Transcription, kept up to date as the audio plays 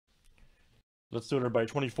Let's do it, everybody.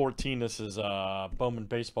 2014. This is Bowman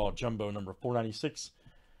Baseball Jumbo number 496.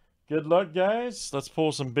 Good luck, guys. Let's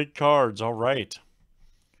pull some big cards. All right.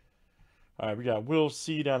 All right, we got Will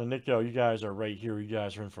C down to Nick L. You guys are right here. You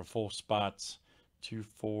guys are in for full spots. 2,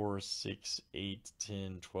 4, 6, 8,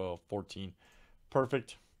 10, 12, 14.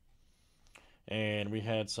 Perfect. And we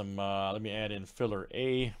had some, let me add in filler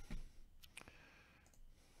A,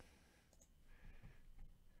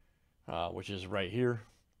 which is right here.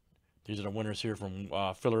 These are the winners here from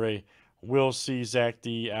filler A. Will C, Zach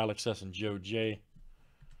D, Alex S, and Joe J.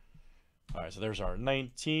 All right, so there's our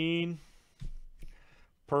 19.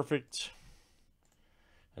 Perfect.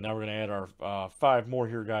 And now we're going to add our 5 more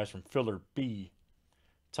here, guys, from filler B.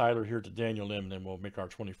 Tyler here to Daniel M, and then we'll make our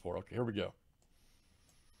 24. Okay, here we go.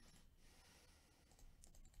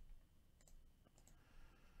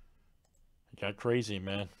 It got crazy,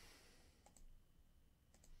 man.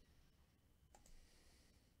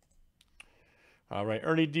 All right,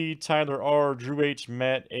 Ernie D, Tyler R, Drew H,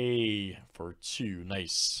 Matt A for 2.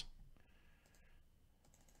 Nice.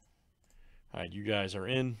 All right, you guys are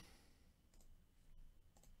in.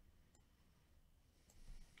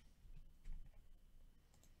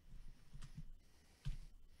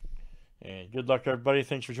 And good luck, everybody.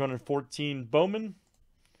 Thanks for joining 14 Bowman.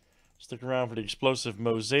 Stick around for the explosive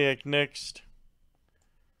mosaic next.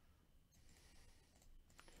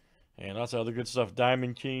 And lots of other good stuff.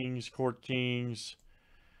 Diamond Kings, Court Kings.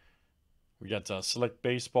 We got Select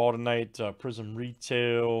Baseball tonight. Prism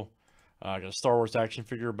Retail. Got a Star Wars action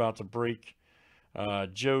figure about to break.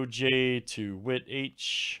 Joe J to Whit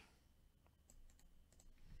H.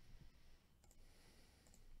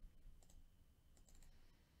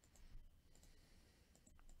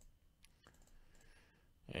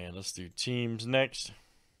 And let's do teams next.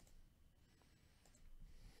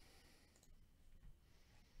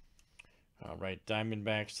 All right,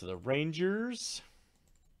 Diamondbacks to the Rangers.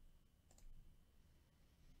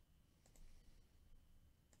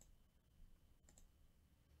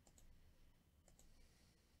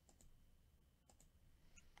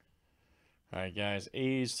 All right, guys,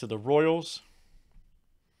 A's to the Royals.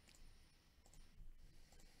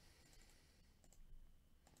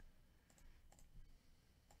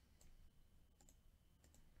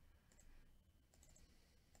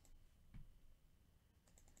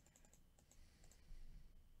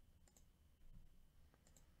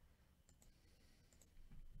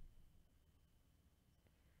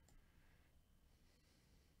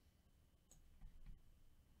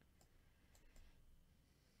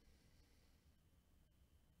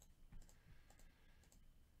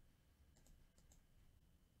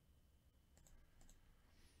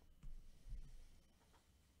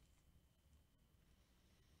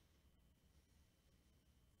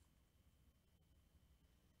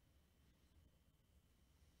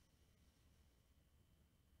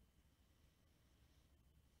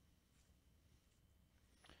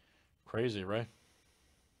 Crazy, right?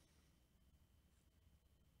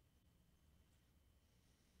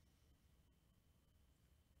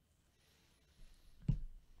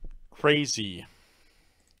 Crazy.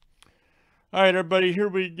 All right, everybody, here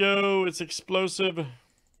we go. It's explosive.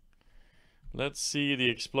 Let's see the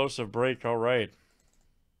explosive break. All right.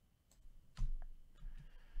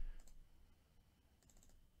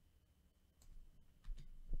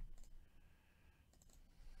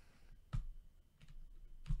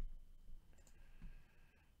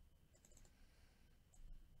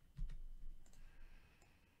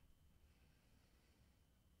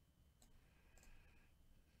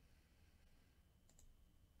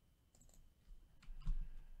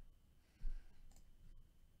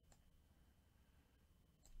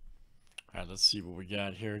 All right, let's see what we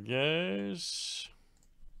got here, guys.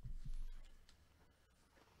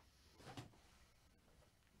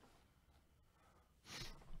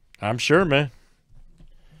 I'm sure, man.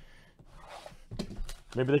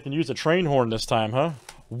 Maybe they can use a train horn this time, huh?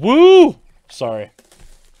 Woo! Sorry.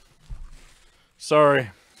 Sorry.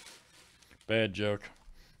 Bad joke.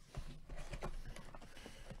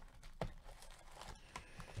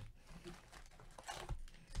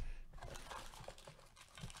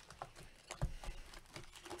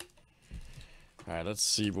 All right, let's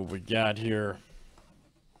see what we got here.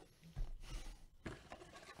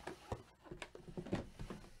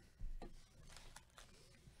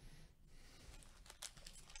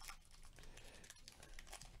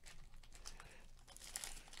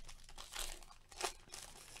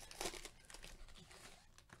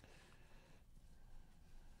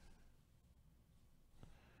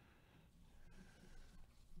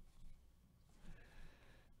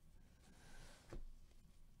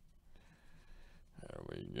 There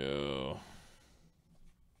we go.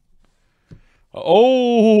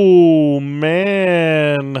 Oh,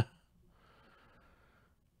 man.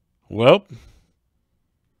 Well,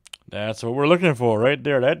 that's what we're looking for right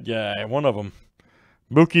there. That guy, one of them.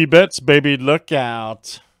 Mookie Betts, baby, look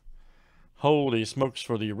out. Holy smokes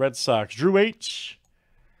for the Red Sox. Drew H.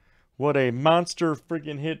 What a monster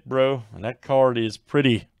freaking hit, bro. And that card is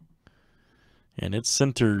pretty. And it's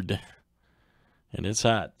centered. And it's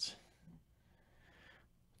hot.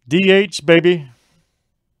 DH, baby.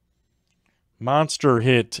 Monster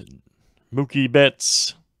hit. Mookie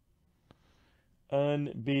Betts.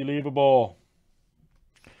 Unbelievable.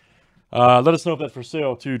 Let us know if that's for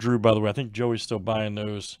sale too, Drew, by the way. I think Joey's still buying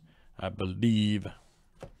those, I believe.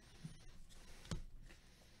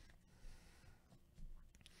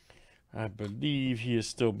 I believe he is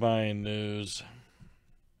still buying those.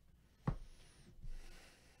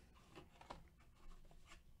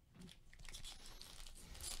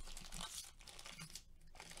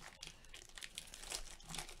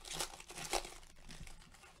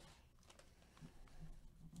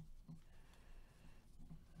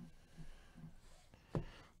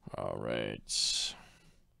 All right.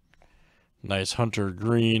 Nice Hunter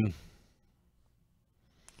Green.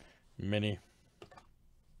 Mini.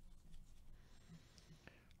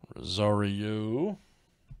 Rosario.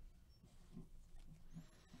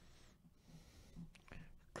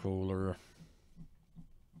 Kohler.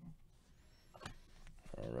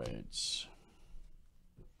 All right.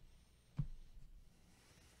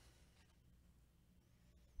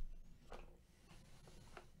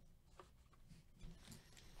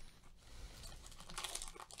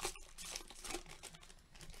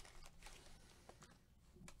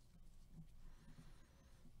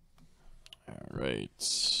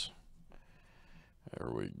 Right. There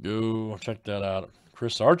we go. Check that out.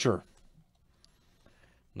 Chris Archer.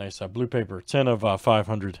 Nice blue paper. 10 of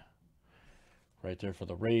 500. Right there for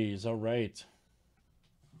the Rays. All right.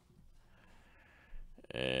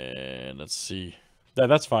 And let's see.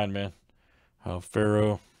 That's fine, man.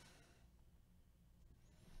 Pharaoh.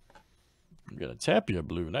 We got a Tapia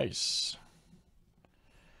blue. Nice.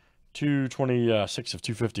 226 of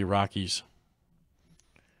 250 Rockies.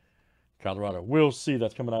 Colorado. We'll see.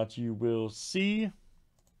 That's coming out to you. We'll see.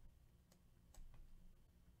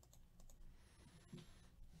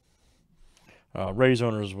 Rays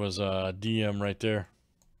owners was DM right there.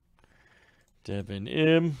 Devin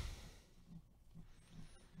M.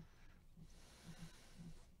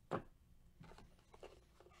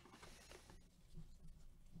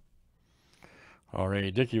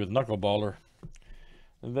 R.A. Dickey with Knuckleballer.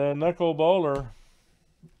 The Knuckleballer.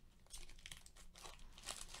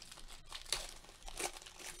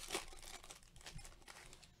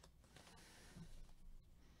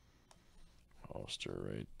 Holster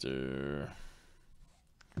right there.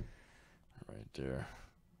 Right there.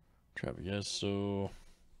 Travieso.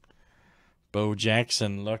 Bo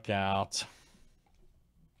Jackson, look out.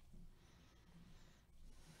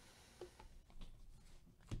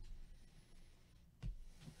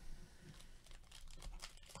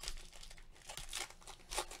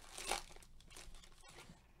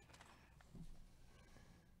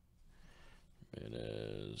 It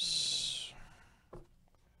is.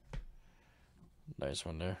 Nice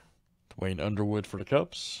one there. Dwayne Underwood for the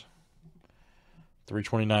Cubs.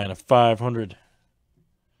 329 of 500.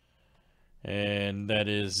 And that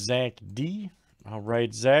is Zach D. All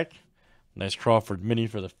right, Zach. Nice Crawford mini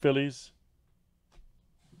for the Phillies.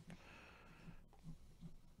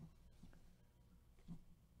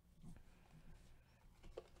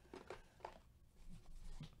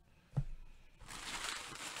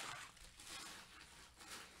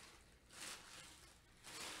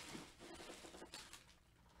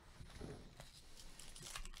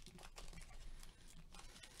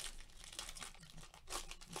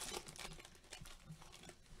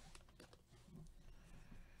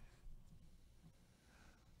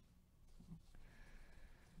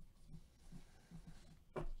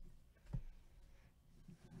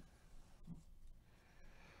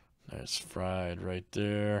 Nice Fried right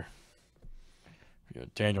there. We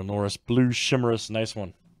got Daniel Norris, Blue Shimmerous, nice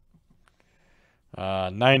one.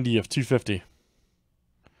 90 of 250.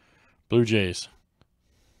 Blue Jays.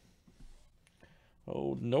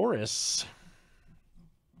 Oh, Norris.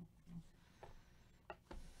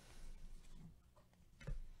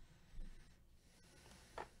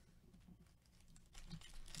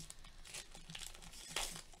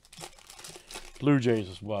 Blue Jays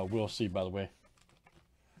as well. We'll see, by the way.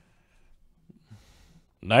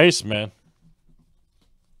 Nice, man.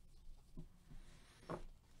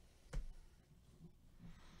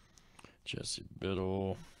 Jesse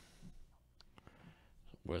Biddle.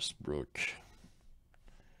 Westbrook.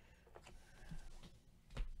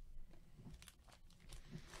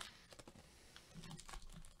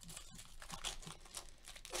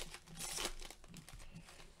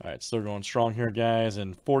 right, still going strong here, guys.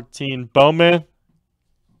 And 14 Bowman.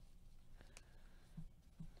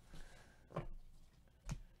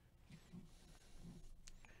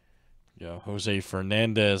 Yeah, Jose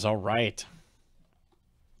Fernandez. All right.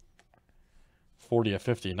 40 of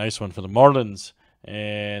 50. Nice one for the Marlins.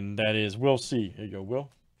 And that is Will C. Here you go, Will.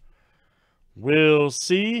 Will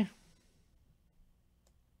C.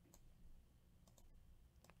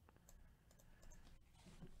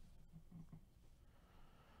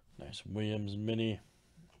 Nice Williams mini.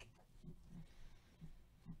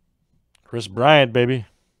 Chris Bryant, baby.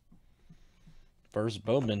 First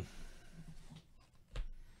Bowman.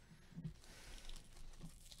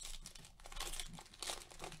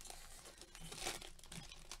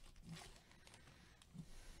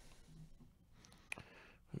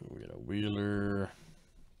 We got a Wheeler.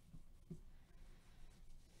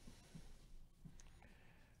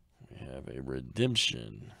 We have a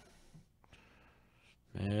redemption.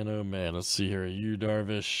 Man, oh man. Let's see here. Yu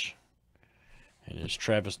Darvish. And it's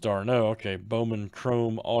Travis d'Arnaud. Okay, Bowman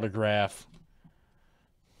Chrome autograph.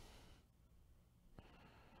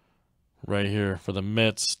 Right here for the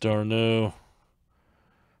Mets, d'Arnaud.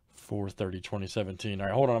 4/30/2017. All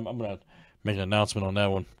right, hold on. I'm going to make an announcement on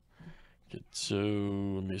that one. So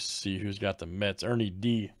let me see who's got the Mets. Ernie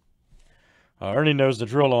D. Ernie knows the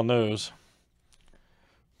drill on those.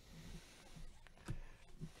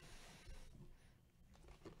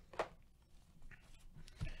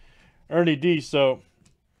 Ernie D. So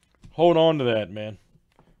hold on to that, man.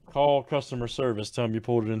 Call customer service. Tell them you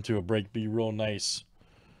pulled it into a break. Be real nice.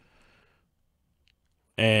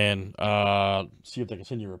 And see if they can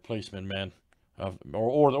send you a replacement, man.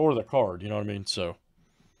 Or the card. You know what I mean? So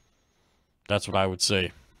that's what I would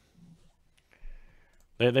say.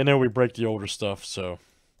 They know we break the older stuff, so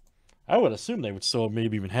I would assume they would still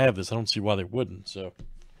maybe even have this. I don't see why they wouldn't. So,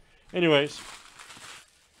 anyways,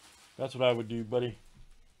 that's what I would do, buddy.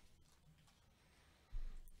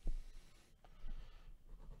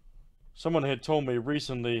 Someone had told me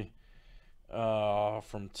recently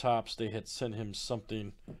from Topps they had sent him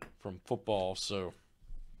something from football, so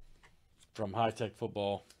from High Tech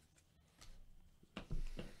Football.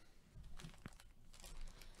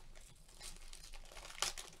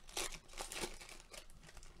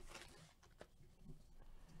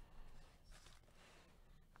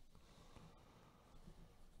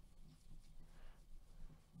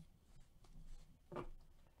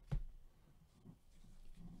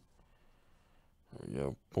 There we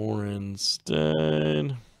go.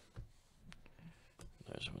 Borenstein.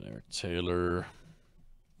 There's one there. Taylor.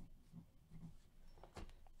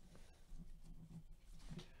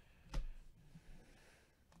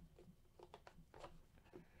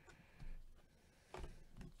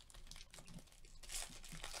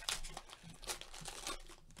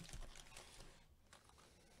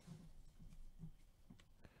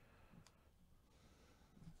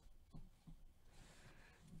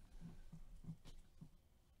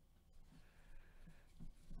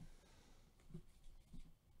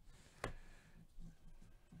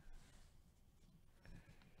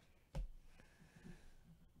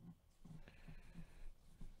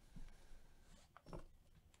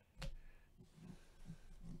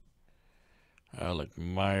 Alec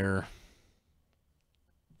Meyer.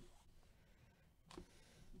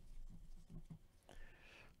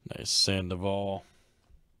 Nice Sandoval.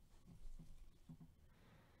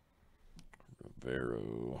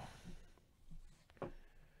 Rivero.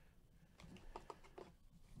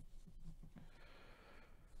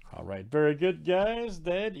 All right, very good, guys.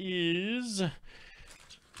 That is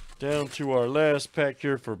down to our last pack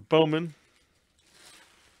here for Bowman.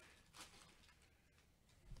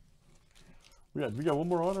 We got one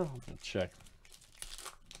more order? I'm gonna check.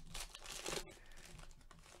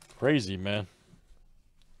 Crazy, man.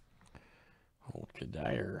 Old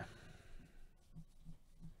Kadir.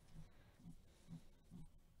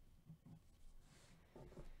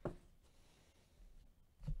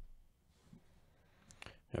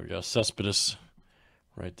 There we go. Cespedes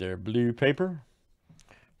right there. Blue paper.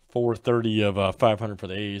 430 of 500 for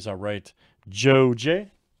the A's. All right. Joe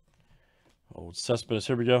J. Old Cespedes.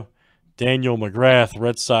 Here we go. Daniel McGrath,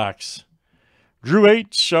 Red Sox. Drew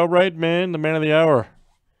H. All right, man. The man of the hour.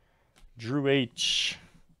 Drew H.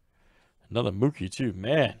 Another Mookie, too.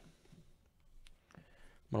 Man.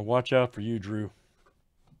 I'm going to watch out for you, Drew.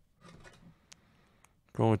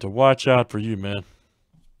 Going to watch out for you, man.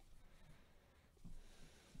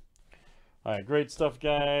 All right, great stuff,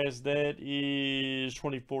 guys. That is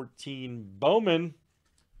 2014 Bowman.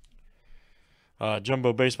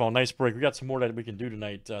 Jumbo Baseball. Nice break. We got some more that we can do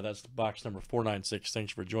tonight. That's the box number 496.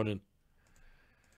 Thanks for joining.